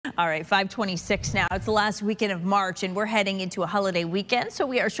All right, 5:26 now. It's the last weekend of March, and we're heading into a holiday weekend, so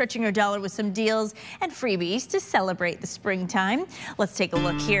we are stretching our dollar with some deals and freebies to celebrate the springtime. Let's take a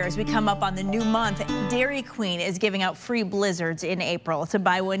look here as we come up on the new month. Dairy Queen is giving out free blizzards in April. It's a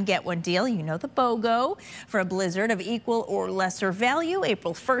buy one, get one deal. You know the BOGO for a blizzard of equal or lesser value,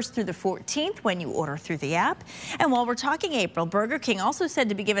 April 1st through the 14th when you order through the app. And while we're talking April, Burger King also said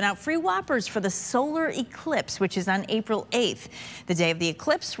to be giving out free Whoppers for the solar eclipse, which is on April 8th. The day of the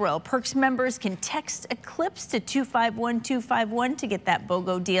eclipse, Royal Perks members can text Eclipse to 251251 to get that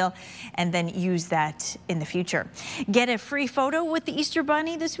BOGO deal and then use that in the future. Get a free photo with the Easter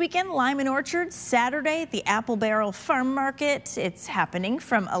Bunny this weekend. Lyman Orchards, Saturday at the Apple Barrel Farm Market. It's happening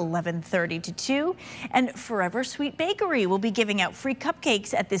from 11:30 to 2. And Forever Sweet Bakery will be giving out free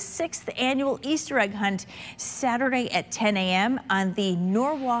cupcakes at the 6th annual Easter egg hunt Saturday at 10 a.m. on the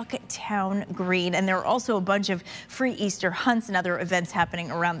Norwalk Town Green. And there are also a bunch of free Easter hunts and other events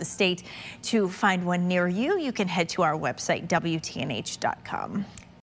happening around the state. To find one near you, you can head to our website, WTNH.com.